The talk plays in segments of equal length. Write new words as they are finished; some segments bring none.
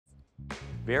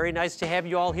Very nice to have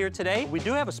you all here today. We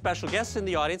do have a special guest in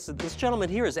the audience. This gentleman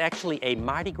here is actually a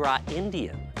Mardi Gras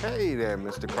Indian. Hey there,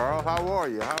 Mr. Carl. How are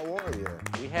you? How are you?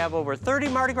 We have over 30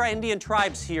 Mardi Gras Indian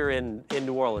tribes here in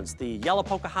New Orleans. The Yellow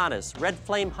Pocahontas, Red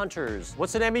Flame Hunters.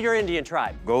 What's the name of your Indian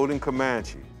tribe? Golden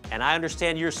Comanche. And I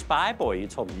understand you're Spy Boy, you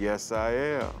told me. Yes, I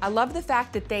am. I love the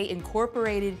fact that they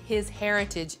incorporated his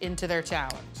heritage into their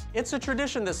challenge. It's a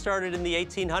tradition that started in the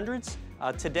 1800s.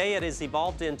 Today it has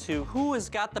evolved into who has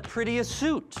got the prettiest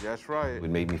suit. That's right. It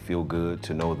made me feel good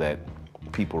to know that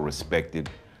people respected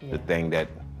the thing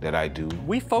that I do.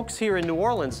 We folks here in New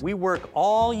Orleans, we work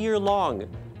all year long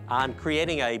on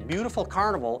creating a beautiful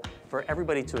carnival for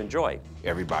everybody to enjoy.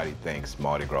 Everybody thinks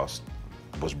Mardi Gras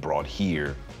was brought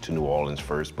here to New Orleans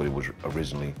first, but it was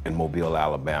originally in Mobile,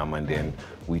 Alabama, and then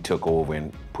we took over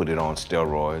and put it on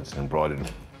steroids and brought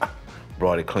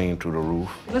it clean through the roof.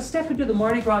 Let's step into the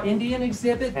Mardi Gras Indian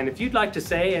exhibit, and if you'd like to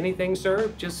say anything,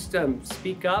 sir, just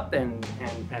speak up and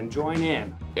join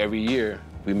in. Every year,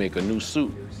 we make a new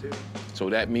suit. So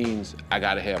that means I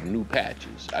gotta have new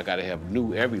patches. I gotta have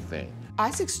new everything.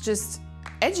 Issac's just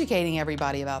educating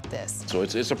everybody about this. So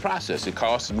it's a process. It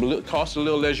costs a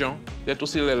little l'argent. You have to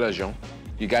see l'argent.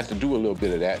 You got to do a little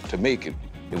bit of that to make it.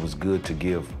 It was good to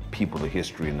give people the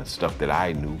history and the stuff that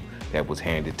I knew that was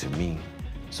handed to me,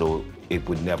 so it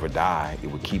would never die. It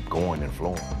would keep going and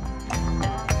flowing.